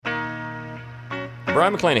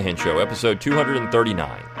Brian McClanahan Show, episode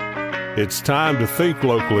 239. It's time to think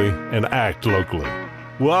locally and act locally.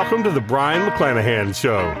 Welcome to the Brian McClanahan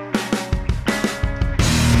Show.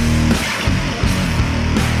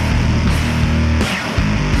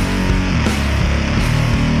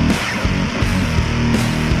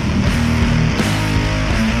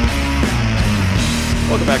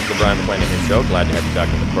 Welcome back to the Brian McClanahan Show. Glad to have you back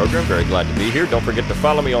on the program. Very glad to be here. Don't forget to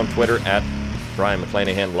follow me on Twitter at Brian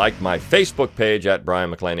McClanahan. Like my Facebook page at Brian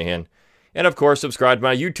McClanahan. And, of course, subscribe to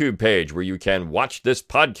my YouTube page where you can watch this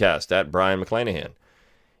podcast at Brian McClanahan.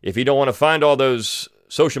 If you don't want to find all those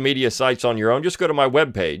social media sites on your own, just go to my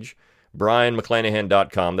webpage,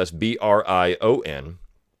 brianmcclanahan.com. That's B-R-I-O-N,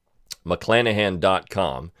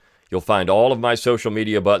 McClanahan.com. You'll find all of my social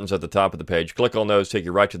media buttons at the top of the page. Click on those, take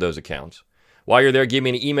you right to those accounts. While you're there, give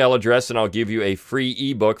me an email address, and I'll give you a free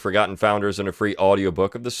ebook, Forgotten Founders, and a free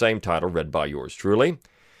audiobook of the same title, read by yours truly.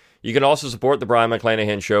 You can also support the Brian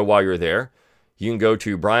McClanahan Show while you're there. You can go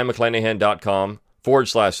to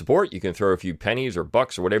brianmcclanahan.com/support. You can throw a few pennies or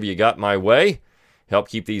bucks or whatever you got my way. Help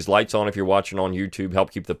keep these lights on if you're watching on YouTube.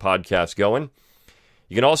 Help keep the podcast going.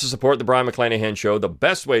 You can also support the Brian McClanahan Show. The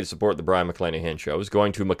best way to support the Brian McClanahan Show is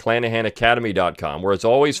going to McClanahanacademy.com, where it's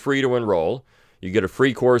always free to enroll. You get a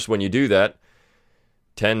free course when you do that.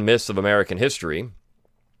 10 Myths of American History.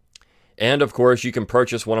 And, of course, you can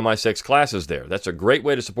purchase one of my 6 classes there. That's a great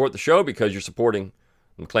way to support the show because you're supporting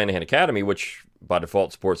McClanahan Academy, which by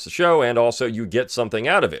default supports the show, and also you get something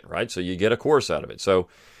out of it, right? So you get a course out of it. So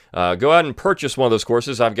go out and purchase one of those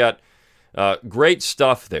courses. I've got great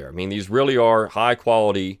stuff there. I mean, these really are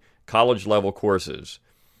high-quality, college-level courses.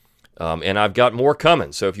 And I've got more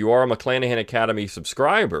coming. So if you are a McClanahan Academy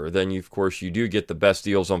subscriber, then of course you do get the best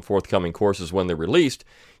deals on forthcoming courses when they're released.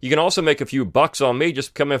 You can also make a few bucks on me.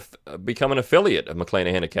 Just become an affiliate of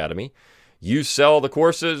McClanahan Academy. You sell the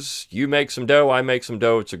courses, you make some dough, I make some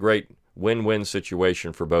dough. It's a great win-win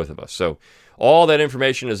situation for both of us. So all that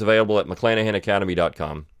information is available at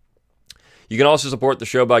McClanahanacademy.com. You can also support the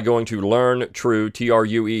show by going to LearnTrue,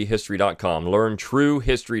 T-R-U-E, history.com,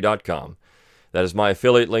 LearnTrueHistory.com. That is my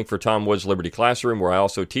affiliate link for Tom Wood's Liberty Classroom, where I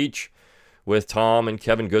also teach with Tom and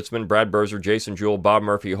Kevin Gutzman, Brad Berzer, Jason Jewell, Bob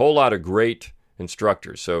Murphy, a whole lot of great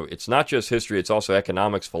instructors. So it's not just history, it's also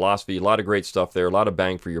economics, philosophy, a lot of great stuff there, a lot of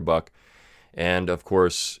bang for your buck. And, of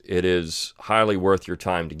course, it is highly worth your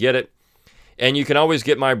time to get it. And you can always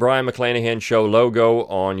get my Brian McClanahan Show logo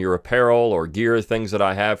on your apparel or gear, things that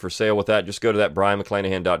I have for sale with that. Just go to that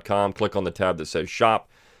brianmcclanahan.com, click on the tab that says Shop.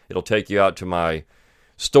 It'll take you out to my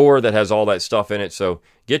store that has all that stuff in it, so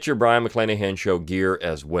get your Brian McClanahan Show gear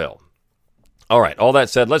as well. All right, all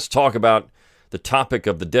that said, let's talk about the topic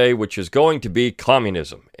of the day, which is going to be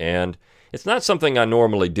communism. And it's not something I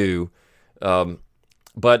normally do,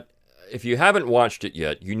 but if you haven't watched it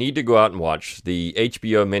yet, you need to go out and watch the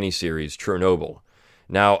HBO miniseries Chernobyl.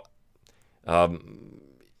 Now,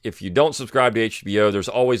 if you don't subscribe to HBO, there's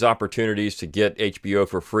always opportunities to get HBO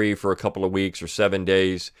for free for a couple of weeks or 7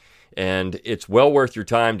 days. And it's well worth your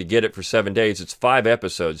time to get it for 7 days. It's 5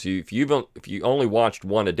 episodes. If you only watched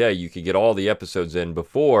one a day, you could get all the episodes in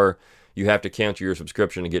before you have to cancel your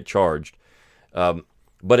subscription and get charged.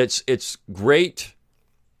 But it's great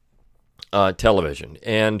television.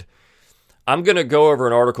 And I'm going to go over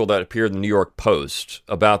an article that appeared in the New York Post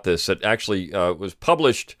about this that actually was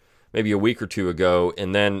published maybe a week or two ago,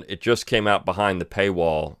 and then it just came out behind the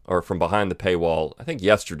paywall, or from behind the paywall, I think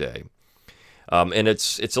yesterday. And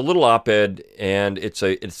it's a little op-ed, and it's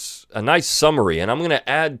a nice summary, and I'm going to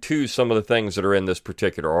add to some of the things that are in this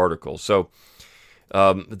particular article. So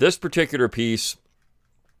this particular piece,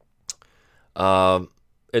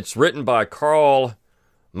 it's written by Karl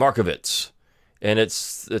Markovits, and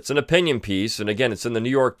it's an opinion piece, and again, it's in the New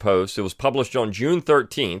York Post. It was published on June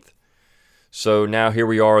 13th, so now here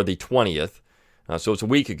we are, the 20th, so it's a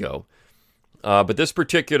week ago. But this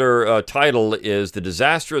particular title is The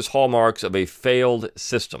Disastrous Hallmarks of a Failed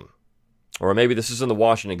System. Or maybe this is in the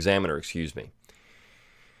Washington Examiner, excuse me.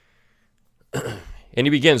 And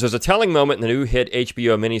he begins, there's a telling moment in the new hit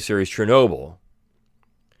HBO miniseries Chernobyl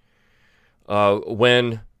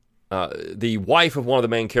when the wife of one of the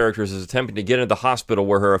main characters is attempting to get into the hospital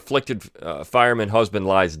where her afflicted fireman husband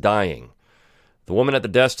lies dying. The woman at the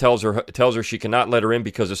desk tells her she cannot let her in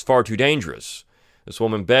because it's far too dangerous. This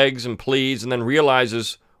woman begs and pleads and then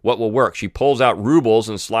realizes what will work. She pulls out rubles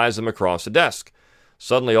and slides them across the desk.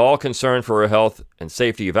 Suddenly, all concern for her health and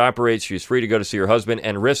safety evaporates. She's free to go to see her husband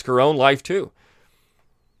and risk her own life, too.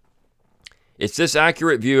 It's this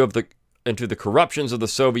accurate view into the corruptions of the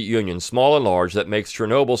Soviet Union, small and large, that makes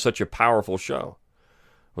Chernobyl such a powerful show.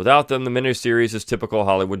 Without them, the miniseries is typical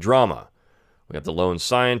Hollywood drama. We have the lone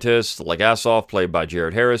scientist, Legasov, played by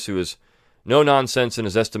Jared Harris, who is no nonsense in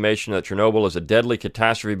his estimation that Chernobyl is a deadly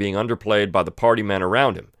catastrophe being underplayed by the party men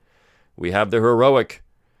around him. We have the heroic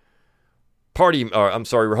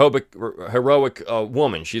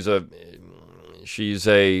woman. She's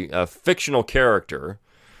a fictional character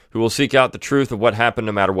who will seek out the truth of what happened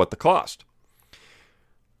no matter what the cost.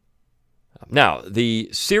 Now, the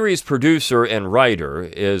series producer and writer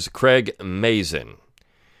is Craig Mazin.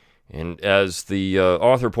 And as the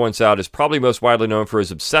author points out, is probably most widely known for his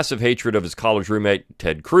obsessive hatred of his college roommate,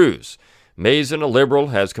 Ted Cruz. Mazin, a liberal,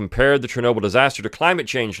 has compared the Chernobyl disaster to climate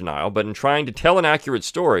change denial, but in trying to tell an accurate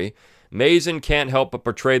story, Mazin can't help but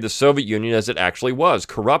portray the Soviet Union as it actually was,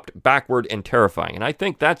 corrupt, backward, and terrifying. And I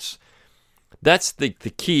think that's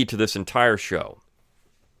the key to this entire show.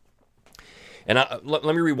 And let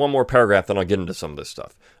me read one more paragraph, then I'll get into some of this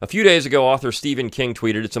stuff. A few days ago, author Stephen King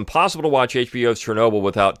tweeted, "It's impossible to watch HBO's Chernobyl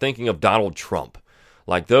without thinking of Donald Trump.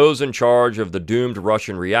 Like those in charge of the doomed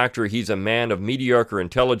Russian reactor, he's a man of mediocre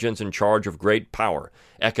intelligence in charge of great power,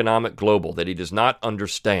 economic, global, that he does not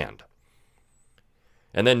understand."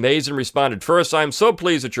 And then Mazin responded, "First, I am so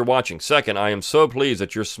pleased that you're watching. Second, I am so pleased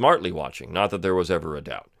that you're smartly watching. Not that there was ever a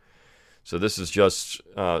doubt." So this is just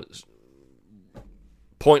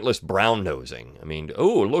pointless brown-nosing. I mean,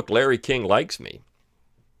 oh, look, Larry King likes me.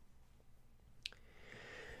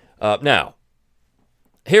 Now,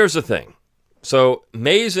 here's the thing. So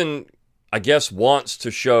Mazin, I guess, wants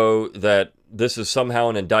to show that this is somehow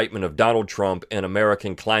an indictment of Donald Trump and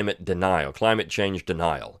American climate change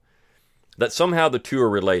denial. That somehow the two are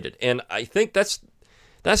related. And I think that's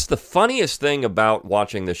the funniest thing about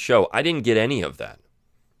watching this show. I didn't get any of that.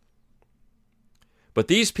 But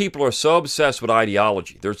these people are so obsessed with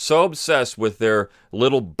ideology. They're so obsessed with their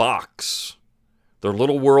little box, their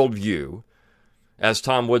little worldview. As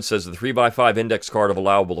Tom Wood says, the 3x5 index card of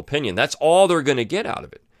allowable opinion. That's all they're going to get out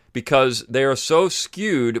of it. Because they are so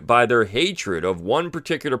skewed by their hatred of one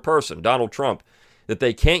particular person, Donald Trump, that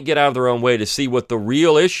they can't get out of their own way to see what the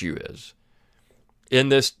real issue is in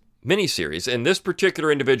this miniseries. And this particular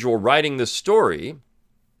individual writing this story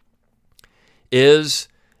is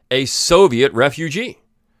a Soviet refugee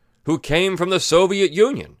who came from the Soviet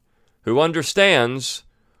Union, who understands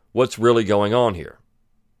what's really going on here.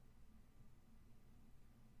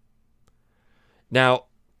 Now,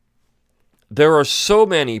 there are so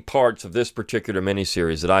many parts of this particular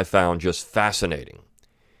miniseries that I found just fascinating.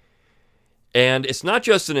 And it's not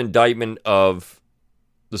just an indictment of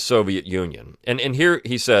the Soviet Union. And here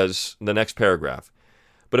he says, in the next paragraph,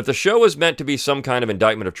 "But if the show is meant to be some kind of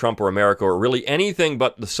indictment of Trump or America or really anything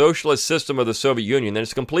but the socialist system of the Soviet Union, then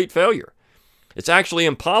it's a complete failure. It's actually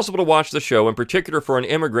impossible to watch the show, in particular for an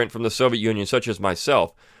immigrant from the Soviet Union such as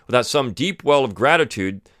myself, without some deep well of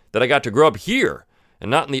gratitude that I got to grow up here and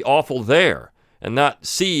not in the awful there, and not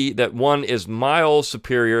see that one is miles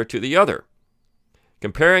superior to the other.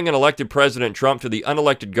 Comparing an elected President Trump to the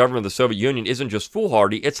unelected government of the Soviet Union isn't just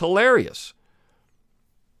foolhardy, it's hilarious."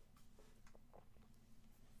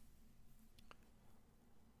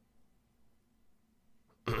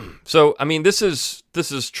 So, I mean, this is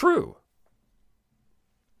true.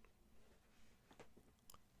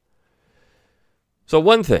 So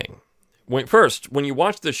one thing, when you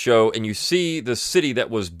watch this show and you see the city that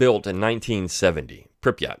was built in 1970,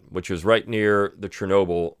 Pripyat, which is right near the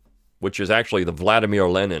Chernobyl, which is actually the Vladimir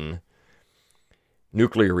Lenin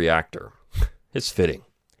nuclear reactor. It's fitting.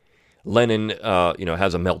 Lenin,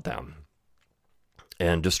 has a meltdown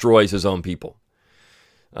and destroys his own people.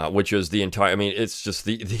 Which is the entire, I mean, it's just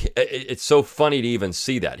it's so funny to even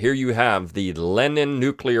see that. Here you have the Lenin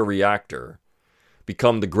nuclear reactor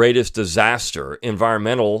become the greatest disaster,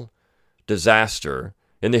 environmental disaster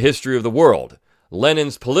in the history of the world.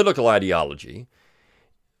 Lenin's political ideology,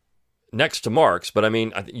 next to Marx, but I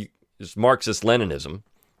mean, it's Marxist-Leninism,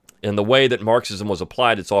 and the way that Marxism was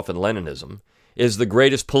applied, it's often Leninism, is the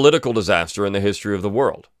greatest political disaster in the history of the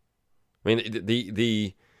world. I mean,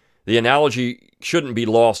 the analogy shouldn't be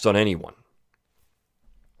lost on anyone.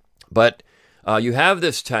 But you have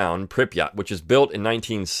this town, Pripyat, which is built in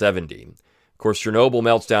 1970. Of course, Chernobyl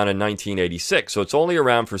melts down in 1986, so it's only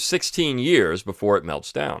around for 16 years before it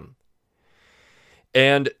melts down.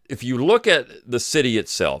 And if you look at the city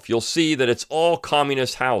itself, you'll see that it's all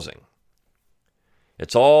communist housing.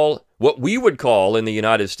 It's all what we would call in the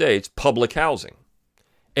United States public housing.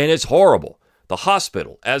 And it's horrible. The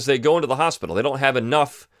hospital, as they go into the hospital, they don't have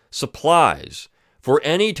enough supplies for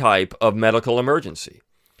any type of medical emergency.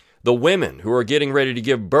 The women who are getting ready to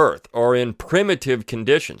give birth are in primitive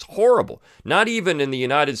conditions. Horrible. Not even in the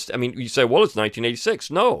United States. I mean, you say, well, it's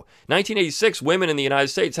 1986. No. 1986, women in the United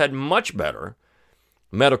States had much better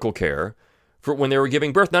medical care for when they were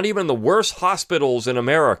giving birth. Not even in the worst hospitals in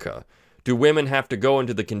America do women have to go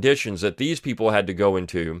into the conditions that these people had to go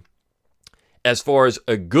into as far as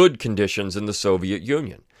good conditions in the Soviet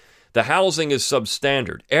Union. The housing is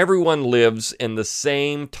substandard. Everyone lives in the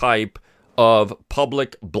same type of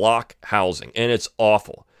public block housing, and it's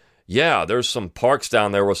awful. Yeah, there's some parks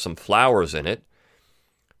down there with some flowers in it,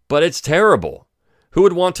 but it's terrible. Who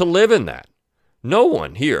would want to live in that? No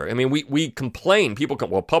one here. I mean, we complain. People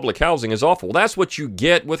come, well, public housing is awful. Well, that's what you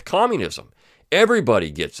get with communism.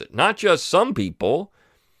 Everybody gets it, not just some people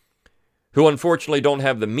who unfortunately don't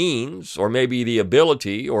have the means or maybe the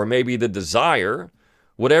ability or maybe the desire,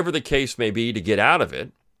 whatever the case may be, to get out of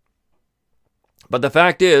it. But the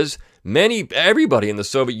fact is, everybody in the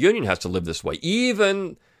Soviet Union has to live this way,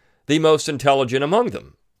 even the most intelligent among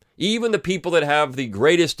them. Even the people that have the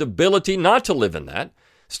greatest ability not to live in that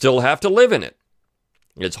still have to live in it.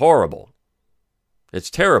 It's horrible. It's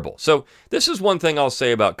terrible. So this is one thing I'll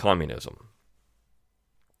say about communism.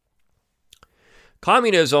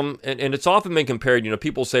 Communism, and it's often been compared,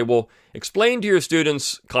 people say, well, explain to your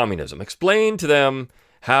students communism. Explain to them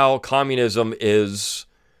how communism is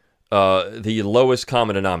the lowest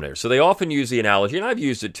common denominator. So they often use the analogy, and I've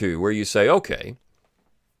used it too, where you say, okay,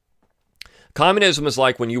 communism is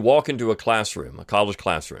like when you walk into a classroom, a college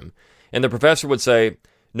classroom, and the professor would say,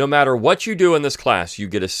 no matter what you do in this class, you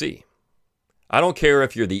get a C. I don't care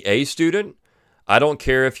if you're the A student. I don't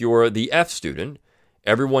care if you're the F student.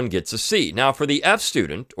 Everyone gets a C. Now, for the F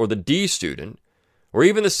student or the D student or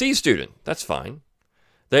even the C student, that's fine.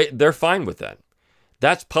 They're fine with that.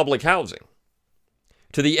 That's public housing.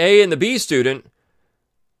 To the A and the B student,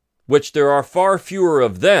 which there are far fewer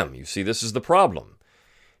of them, you see, this is the problem.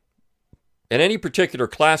 In any particular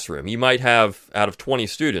classroom, you might have, out of 20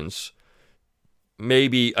 students,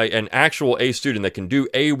 maybe an actual A student that can do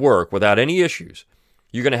A work without any issues.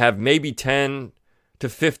 You're going to have maybe 10 to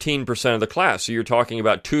 15% of the class. So you're talking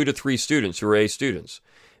about 2 to 3 students who are A students.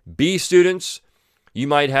 B students, you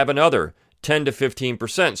might have another 10 to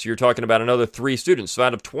 15%. So you're talking about another 3 students. So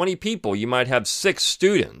out of 20 people, you might have 6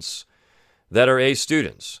 students that are A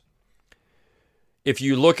students. If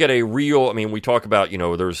you look at a real, we talk about,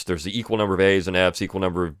 there's the equal number of A's and F's, equal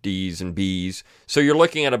number of D's and B's. So you're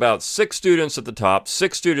looking at about 6 students at the top,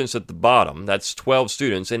 6 students at the bottom. That's 12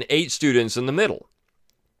 students, and 8 students in the middle.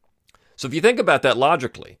 So if you think about that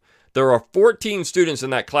logically, there are 14 students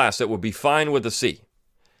in that class that would be fine with a C.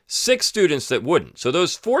 6 students that wouldn't. So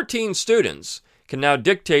those 14 students can now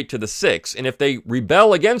dictate to the 6, and if they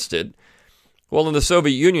rebel against it, well, in the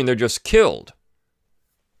Soviet Union, they're just killed.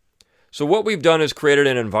 So what we've done is created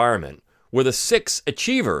an environment where the 6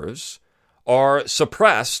 achievers are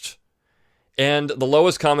suppressed and the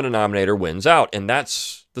lowest common denominator wins out, and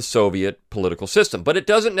that's the Soviet political system. But it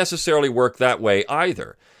doesn't necessarily work that way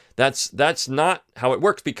either. That's not how it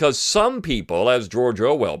works, because some people, as George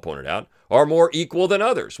Orwell pointed out, are more equal than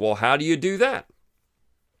others. Well, how do you do that?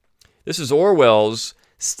 This is Orwell's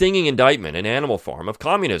stinging indictment in Animal Farm of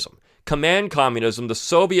communism. Command communism, the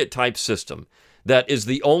Soviet-type system, that is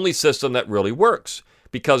the only system that really works.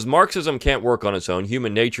 Because Marxism can't work on its own.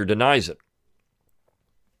 Human nature denies it.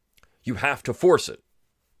 You have to force it.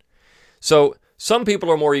 So some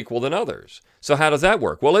people are more equal than others. So how does that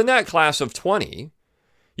work? Well, in that class of 20,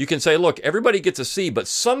 you can say, look, everybody gets a C, but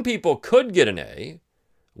some people could get an A,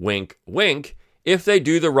 wink, wink, if they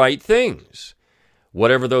do the right things.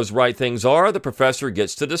 Whatever those right things are, the professor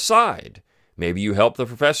gets to decide. Maybe you help the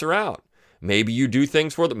professor out. Maybe you do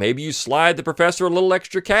things for them. Maybe you slide the professor a little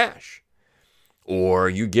extra cash. Or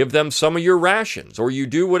you give them some of your rations, or you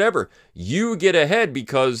do whatever. You get ahead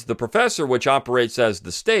because the professor, which operates as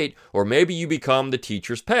the state, or maybe you become the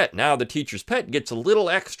teacher's pet. Now the teacher's pet gets a little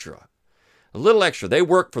extra. A little extra. They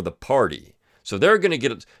work for the party. So they're going to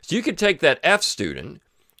get it. So you could take that F student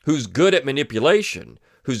who's good at manipulation,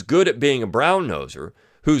 who's good at being a brown-noser,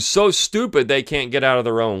 who's so stupid they can't get out of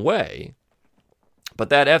their own way. But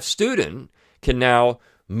that F student can now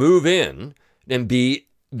move in and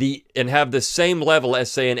have the same level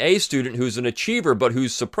as, say, an A student who's an achiever but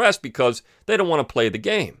who's suppressed because they don't want to play the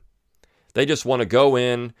game. They just want to go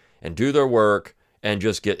in and do their work and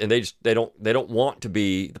just get, and they don't want to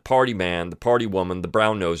be the party man, the party woman, the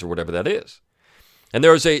brown nose, or whatever that is. And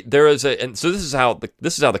and so this is how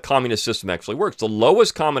the communist system actually works. The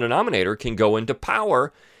lowest common denominator can go into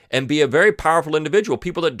power and be a very powerful individual.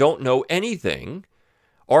 People that don't know anything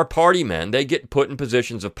are party men. They get put in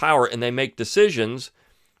positions of power and they make decisions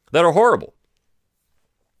that are horrible.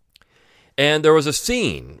 And there was a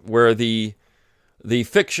scene where the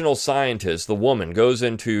fictional scientist, the woman, goes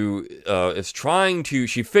into,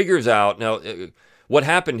 she figures out, now, what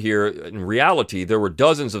happened here, in reality, there were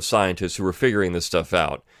dozens of scientists who were figuring this stuff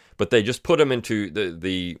out, but they just put them into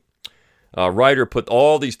the writer put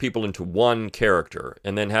all these people into one character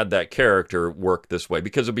and then had that character work this way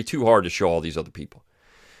because it'd be too hard to show all these other people.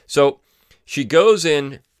 So she goes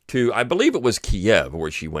in to, I believe it was Kiev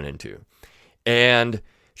where she went into, and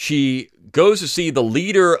she goes to see the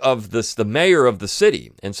leader of this, the mayor of the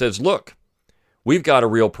city, and says, look, we've got a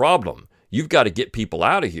real problem. You've got to get people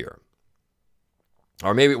out of here.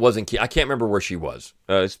 Or maybe it wasn't Kiev. I can't remember where she was.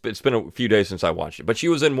 It's been a few days since I watched it. But she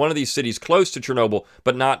was in one of these cities close to Chernobyl,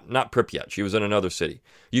 but not Pripyat. She was in another city.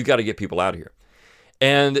 You've got to get people out of here.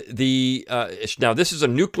 And now this is a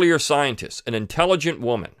nuclear scientist, an intelligent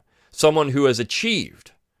woman, someone who has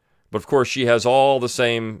achieved. But of course, she has all the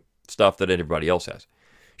same stuff that everybody else has.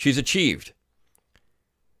 She's achieved.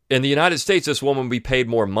 In the United States, this woman would be paid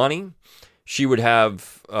more money. She would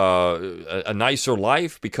have a nicer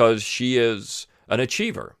life because she is an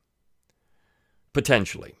achiever,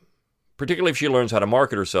 potentially, particularly if she learns how to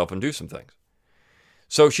market herself and do some things.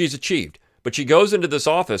 So she's achieved. But she goes into this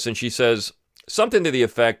office and she says something to the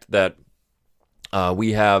effect that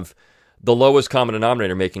we have the lowest common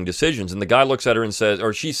denominator making decisions. And the guy looks at her and says,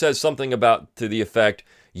 or she says something about to the effect,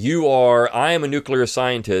 I am a nuclear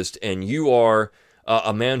scientist and you are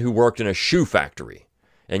a man who worked in a shoe factory.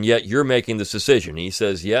 And yet you're making this decision. He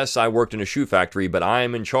says, yes, I worked in a shoe factory, but I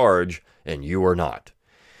am in charge and you are not.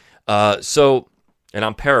 And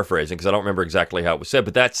I'm paraphrasing because I don't remember exactly how it was said,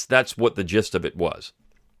 but that's what the gist of it was.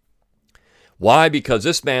 Why? Because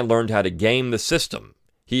this man learned how to game the system.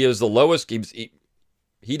 He is the lowest. He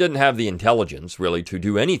didn't have the intelligence, really, to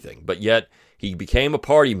do anything, but yet he became a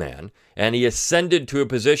party man, and he ascended to a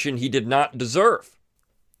position he did not deserve.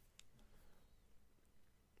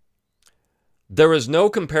 There is no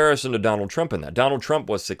comparison to Donald Trump in that. Donald Trump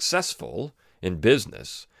was successful in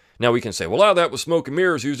business. Now we can say, well, that was smoke and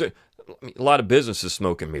mirrors. A lot of business is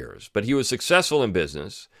smoke and mirrors, but he was successful in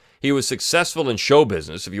business. He was successful in show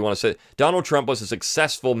business, if you want to say. Donald Trump was a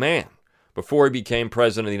successful man before he became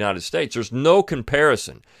president of the United States. There's no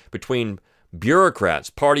comparison between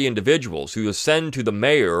bureaucrats, party individuals who ascend to the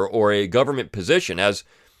mayor or a government position. As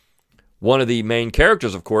one of the main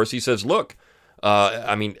characters, of course, he says, look,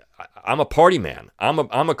 I'm a party man. I'm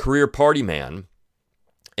a career party man,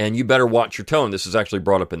 and you better watch your tone. This is actually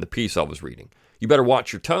brought up in the piece I was reading. You better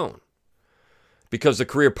watch your tone. Because the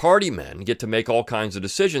career party men get to make all kinds of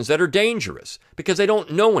decisions that are dangerous because they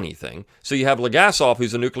don't know anything. So you have Legasov,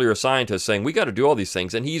 who's a nuclear scientist, saying, we got to do all these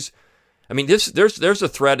things. And there's a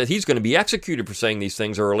threat that he's going to be executed for saying these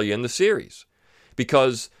things early in the series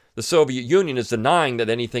because the Soviet Union is denying that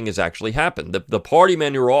anything has actually happened. The party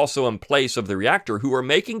men who are also in place of the reactor, who are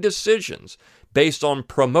making decisions based on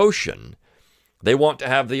promotion, they want to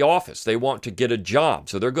have the office. They want to get a job.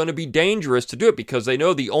 So they're going to be dangerous to do it because they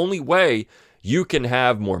know the only way you can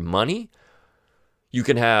have more money, you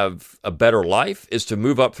can have a better life, is to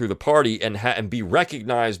move up through the party and be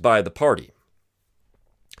recognized by the party.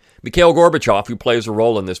 Mikhail Gorbachev, who plays a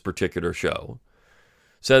role in this particular show,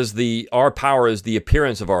 says our power is the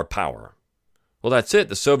appearance of our power. Well, that's it.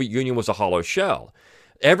 The Soviet Union was a hollow shell.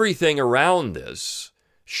 Everything around this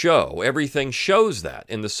show, everything shows that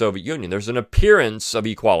in the Soviet Union. There's an appearance of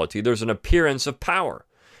equality. There's an appearance of power.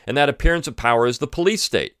 And that appearance of power is the police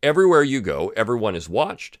state. Everywhere you go, everyone is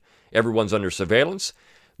watched. Everyone's under surveillance.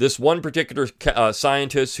 This one particular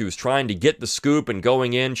scientist who's trying to get the scoop and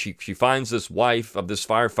going in, she finds this wife of this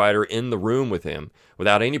firefighter in the room with him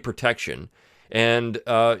without any protection. And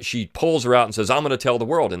she pulls her out and says, I'm going to tell the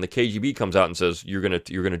world. And the KGB comes out and says, you're going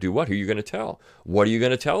to do what? Who are you going to tell? What are you going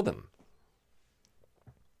to tell them?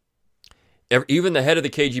 Even the head of the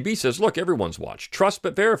KGB says, look, everyone's watched. Trust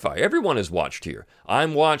but verify. Everyone is watched here.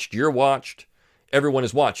 I'm watched. You're watched. Everyone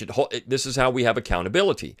is watched. This is how we have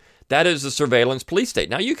accountability. That is the surveillance police state.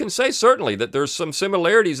 Now, you can say certainly that there's some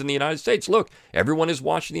similarities in the United States. Look, everyone is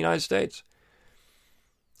watched in the United States.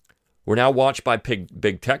 We're now watched by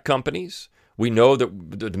big tech companies. We know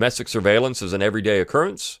that the domestic surveillance is an everyday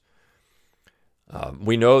occurrence.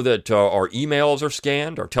 We know that our emails are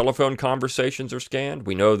scanned, our telephone conversations are scanned.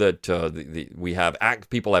 We know that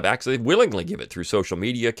people have access. They willingly give it through social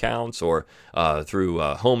media accounts or through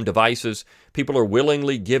home devices. People are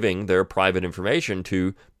willingly giving their private information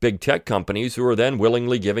to big tech companies who are then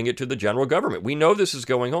willingly giving it to the general government. We know this is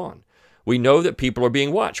going on. We know that people are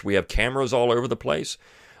being watched. We have cameras all over the place.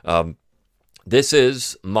 This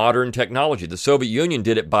is modern technology. The Soviet Union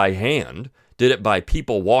did it by hand. Did it by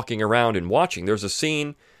people walking around and watching. There's a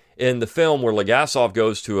scene in the film where Legasov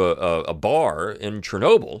goes to a bar in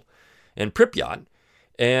Chernobyl, in Pripyat,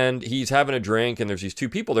 And he's having a drink, and there's these two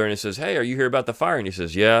people there, and he says, hey, are you here about the fire? And he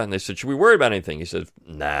says, yeah. And they said, should we worry about anything? He says,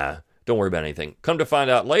 nah, don't worry about anything. Come to find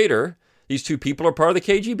out later, these two people are part of the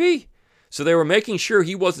KGB. So they were making sure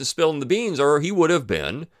he wasn't spilling the beans, or he would have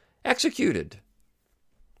been executed.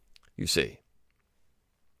 You see.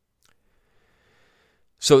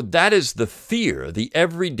 So that is the fear, the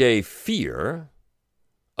everyday fear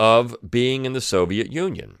of being in the Soviet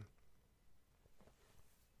Union.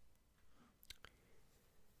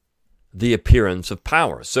 The appearance of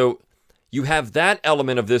power. So you have that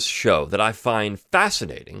element of this show that I find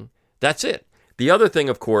fascinating. That's it. The other thing,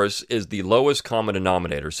 of course, is the lowest common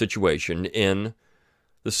denominator situation in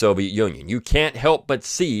the Soviet Union. You can't help but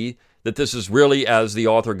see that this is really, as the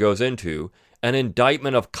author goes into, an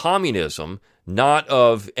indictment of communism, not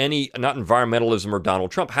environmentalism or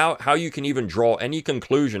Donald Trump. How you can even draw any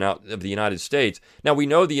conclusion out of the United States. Now, we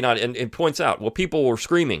know and it points out, well, people were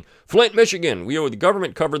screaming, Flint, Michigan, the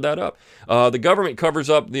government covered that up. The government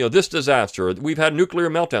covers up, this disaster. We've had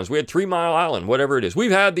nuclear meltdowns. We had 3 Mile Island, whatever it is.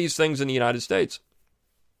 We've had these things in the United States.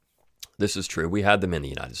 This is true. We had them in the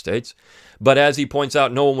United States. But as he points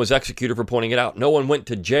out, no one was executed for pointing it out. No one went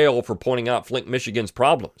to jail for pointing out Flint, Michigan's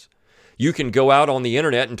problems. You can go out on the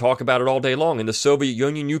internet and talk about it all day long. In the Soviet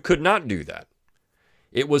Union, you could not do that.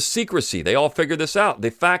 It was secrecy. They all figured this out.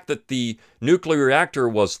 The fact that the nuclear reactor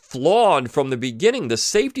was flawed from the beginning, the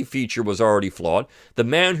safety feature was already flawed. The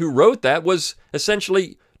man who wrote that was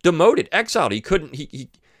essentially demoted, exiled.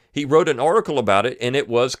 He wrote an article about it, and it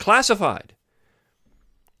was classified.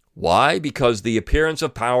 Why? Because the appearance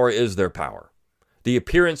of power is their power. The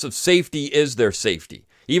appearance of safety is their safety,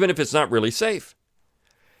 even if it's not really safe.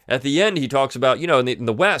 At the end, he talks about, in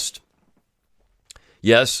the West,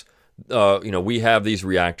 yes, we have these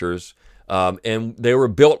reactors, and they were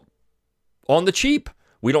built on the cheap.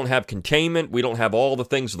 We don't have containment. We don't have all the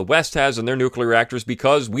things the West has in their nuclear reactors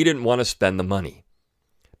because we didn't want to spend the money,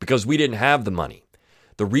 because we didn't have the money.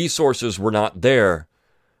 The resources were not there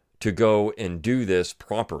to go and do this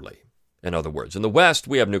properly. In other words, in the West,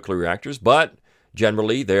 we have nuclear reactors, but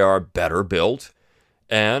generally they are better built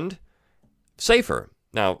and safer.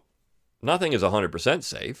 Now, nothing is 100%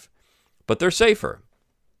 safe, but they're safer.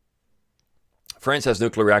 France has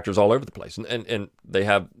nuclear reactors all over the place, and they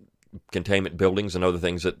have containment buildings and other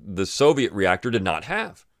things that the Soviet reactor did not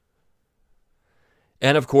have.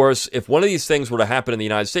 And of course, if one of these things were to happen in the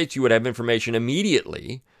United States, you would have information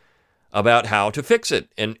immediately about how to fix it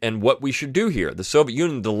and what we should do here. The Soviet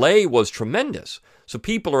Union delay was tremendous. So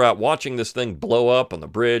people are out watching this thing blow up on the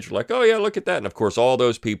bridge, like, oh yeah, look at that. And of course, all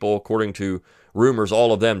those people, according to rumors,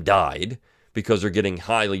 all of them died because they're getting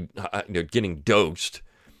getting dosed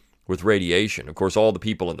with radiation. Of course, all the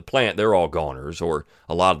people in the plant, they're all goners, or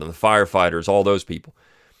a lot of them, the firefighters, all those people.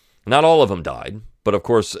 Not all of them died, but of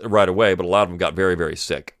course, right away, but a lot of them got very, very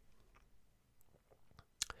sick.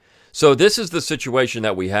 So this is the situation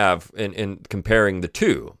that we have in comparing the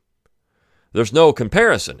two. There's no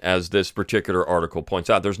comparison, as this particular article points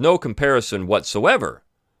out. There's no comparison whatsoever.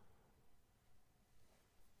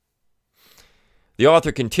 The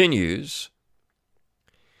author continues,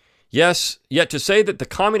 yes, yet to say that the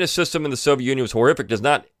communist system in the Soviet Union was horrific does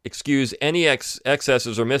not excuse any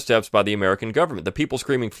excesses or missteps by the American government. The people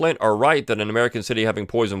screaming Flint are right that an American city having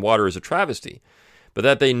poisoned water is a travesty, but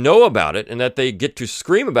that they know about it and that they get to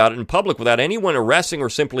scream about it in public without anyone arresting or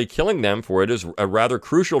simply killing them for it is a rather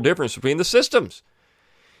crucial difference between the systems.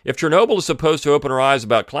 If Chernobyl is supposed to open our eyes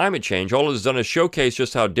about climate change, all it has done is showcase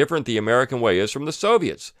just how different the American way is from the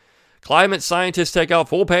Soviets. Climate scientists take out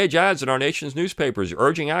full-page ads in our nation's newspapers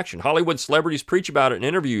urging action. Hollywood celebrities preach about it in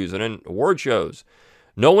interviews and in award shows.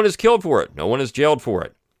 No one is killed for it. No one is jailed for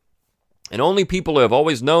it. And only people who have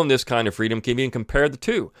always known this kind of freedom can even compare the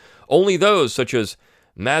two. Only those, such as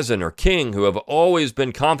Mazen or King, who have always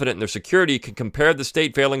been confident in their security, can compare the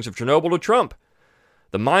state failings of Chernobyl to Trump.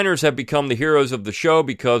 The miners have become the heroes of the show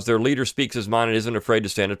because their leader speaks his mind and isn't afraid to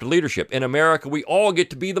stand up to leadership. In America, we all get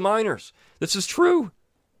to be the miners. This is true.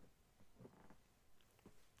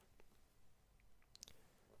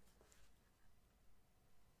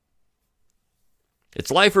 It's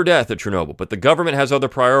life or death at Chernobyl, but the government has other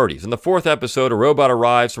priorities. In the 4th episode, a robot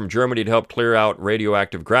arrives from Germany to help clear out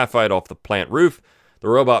radioactive graphite off the plant roof. The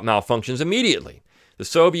robot malfunctions immediately. The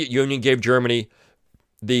Soviet Union gave Germany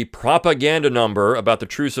the propaganda number about the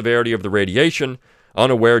true severity of the radiation.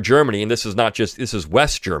 Unaware Germany, and this is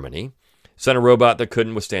West Germany, sent a robot that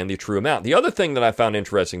couldn't withstand the true amount. The other thing that I found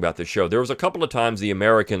interesting about this show, there was a couple of times the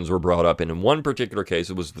Americans were brought up, and in one particular case,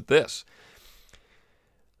 it was with this.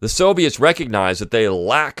 The Soviets recognized that they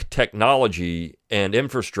lack technology and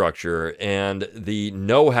infrastructure and the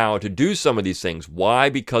know-how to do some of these things. Why?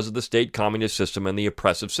 Because of the state communist system and the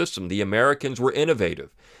oppressive system. The Americans were innovative.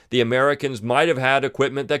 The Americans might have had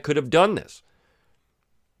equipment that could have done this.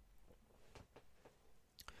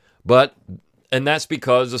 And that's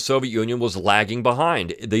because the Soviet Union was lagging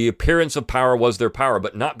behind. The appearance of power was their power,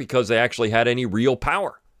 but not because they actually had any real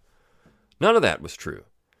power. None of that was true.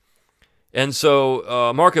 And so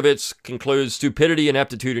Markovits concludes, stupidity,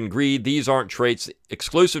 ineptitude, and greed, these aren't traits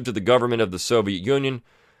exclusive to the government of the Soviet Union,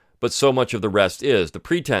 but so much of the rest is. The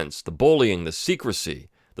pretense, the bullying, the secrecy,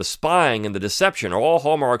 the spying, and the deception are all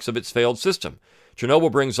hallmarks of its failed system.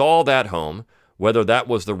 Chernobyl brings all that home, whether that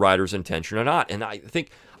was the writer's intention or not. And I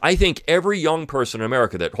think every young person in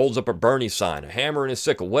America that holds up a Bernie sign, a hammer and a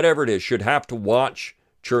sickle, whatever it is, should have to watch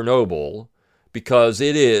Chernobyl, because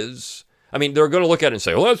it is... I mean, they're going to look at it and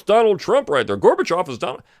say, well, that's Donald Trump right there. Gorbachev is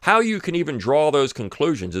Donald. How you can even draw those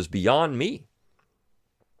conclusions is beyond me.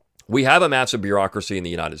 We have a massive bureaucracy in the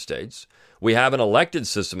United States. We have an elected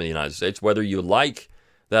system in the United States, whether you like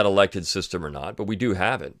that elected system or not, but we do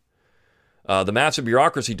have it. The massive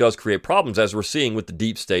bureaucracy does create problems, as we're seeing with the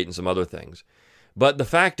deep state and some other things. But the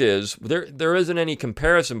fact is, there isn't any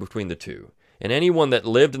comparison between the two. And anyone that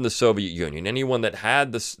lived in the Soviet Union, anyone that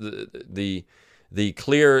had the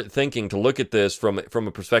clear thinking to look at this from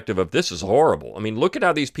a perspective of this is horrible. I mean, look at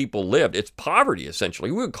how these people lived. It's poverty,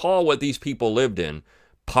 essentially. We would call what these people lived in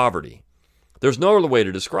poverty. There's no other way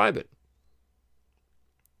to describe it.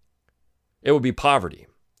 It would be poverty.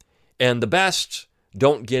 And the best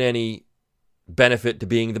don't get any benefit to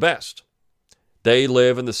being the best. They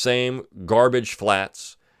live in the same garbage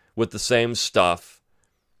flats with the same stuff.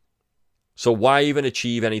 So why even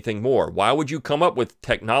achieve anything more? Why would you come up with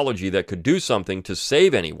technology that could do something to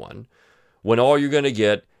save anyone when all you're going to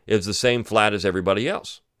get is the same flat as everybody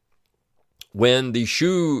else? When the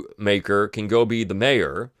shoemaker can go be the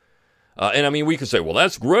mayor, and I mean, we could say, well,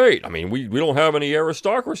 that's great. I mean, we don't have any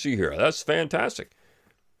aristocracy here. That's fantastic.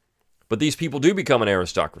 But these people do become an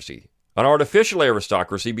aristocracy, an artificial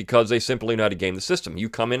aristocracy, because they simply know how to game the system. You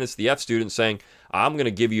come in as the F student saying, I'm going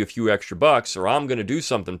to give you a few extra bucks, or I'm going to do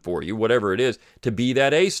something for you, whatever it is, to be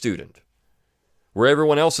that A student, where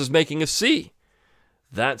everyone else is making a C.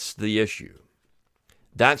 That's the issue.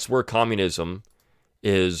 That's where communism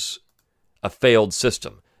is a failed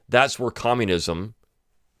system. That's where communism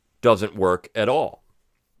doesn't work at all.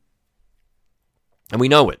 And we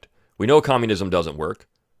know it. We know communism doesn't work.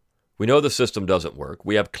 We know the system doesn't work.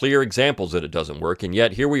 We have clear examples that it doesn't work. And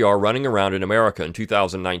yet here we are running around in America in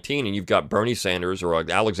 2019, and you've got Bernie Sanders or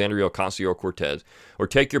Alexandria Ocasio-Cortez, or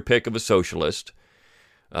take your pick of a socialist,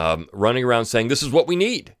 running around saying, this is what we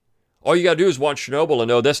need. All you got to do is watch Chernobyl and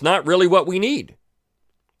know that's not really what we need.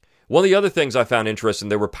 One of the other things I found interesting,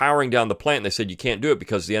 they were powering down the plant, and they said you can't do it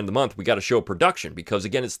because at the end of the month we got to show production, because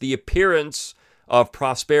again, it's the appearance of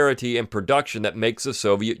prosperity and production that makes the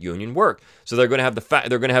Soviet Union work. So they're going to have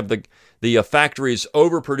the factories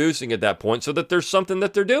overproducing at that point, so that there's something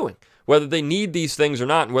that they're doing, whether they need these things or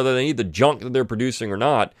not, and whether they need the junk that they're producing or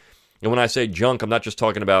not. And when I say junk, I'm not just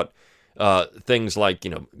talking about things like,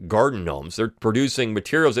 garden gnomes. They're producing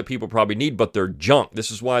materials that people probably need, but they're junk.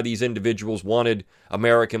 This is why these individuals wanted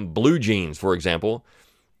American blue jeans, for example,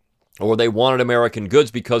 or they wanted American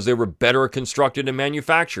goods because they were better constructed and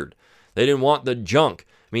manufactured. They didn't want the junk.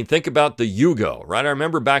 I mean, think about the Yugo, right? I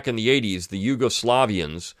remember back in the 80s, the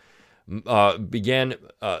Yugoslavians began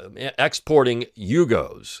exporting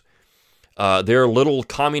Yugos, their little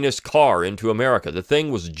communist car, into America. The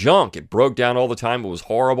thing was junk. It broke down all the time. It was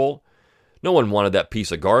horrible. No one wanted that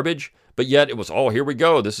piece of garbage, but yet it was, oh, here we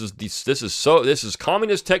go. This is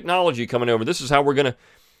communist technology coming over. This is where we're going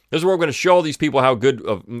to show all these people how good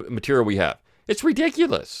of material we have. It's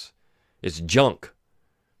ridiculous. It's junk.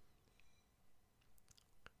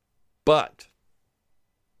 But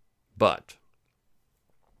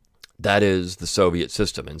that is the Soviet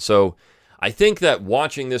system. And so I think that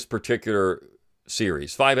watching this particular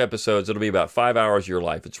series, 5 episodes, it'll be about 5 hours of your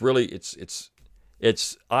life. It's really,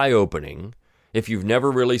 it's eye-opening if you've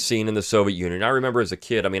never really seen in the Soviet Union. I remember as a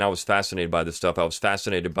kid, I was fascinated by this stuff. I was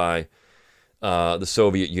fascinated by the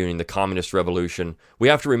Soviet Union, the Communist Revolution. We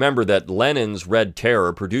have to remember that Lenin's Red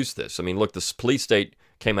Terror produced this. Look, the police state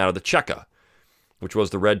came out of the Cheka, which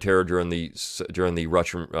was the Red Terror during the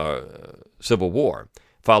Russian Civil War,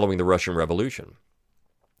 following the Russian Revolution.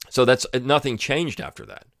 So nothing changed after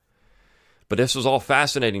that. But this was all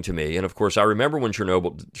fascinating to me, and of course, I remember when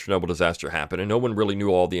Chernobyl disaster happened, and no one really knew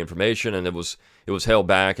all the information, and it was held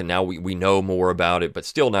back, and now we know more about it, but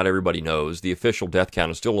still not everybody knows. The official death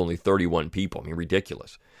count is still only 31 people.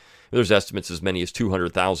 Ridiculous. There's estimates as many as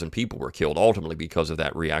 200,000 people were killed ultimately because of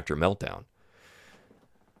that reactor meltdown.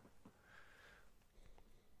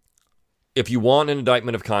 If you want an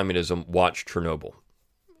indictment of communism, watch Chernobyl.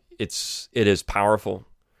 It is powerful.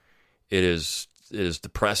 It is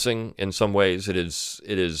depressing in some ways. It is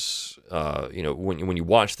when you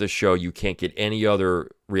watch this show, you can't get any other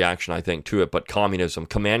reaction, I think, to it but communism,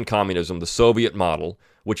 command communism, the Soviet model,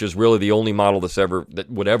 which is really the only model that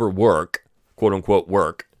would ever work, quote unquote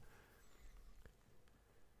work,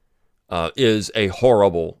 is a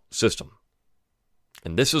horrible system.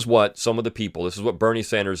 And this is what Bernie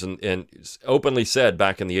Sanders and openly said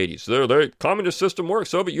back in the 80s. The communist system works,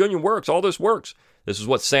 Soviet Union works, all this works. This is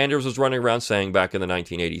what Sanders was running around saying back in the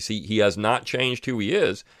 1980s. He has not changed who he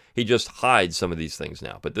is. He just hides some of these things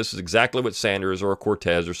now. But this is exactly what Sanders or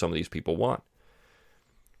Cortez or some of these people want.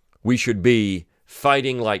 We should be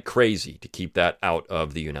fighting like crazy to keep that out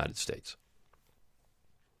of the United States.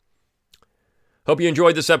 Hope you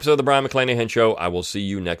enjoyed this episode of the Brian McClanahan Show. I will see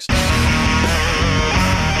you next time.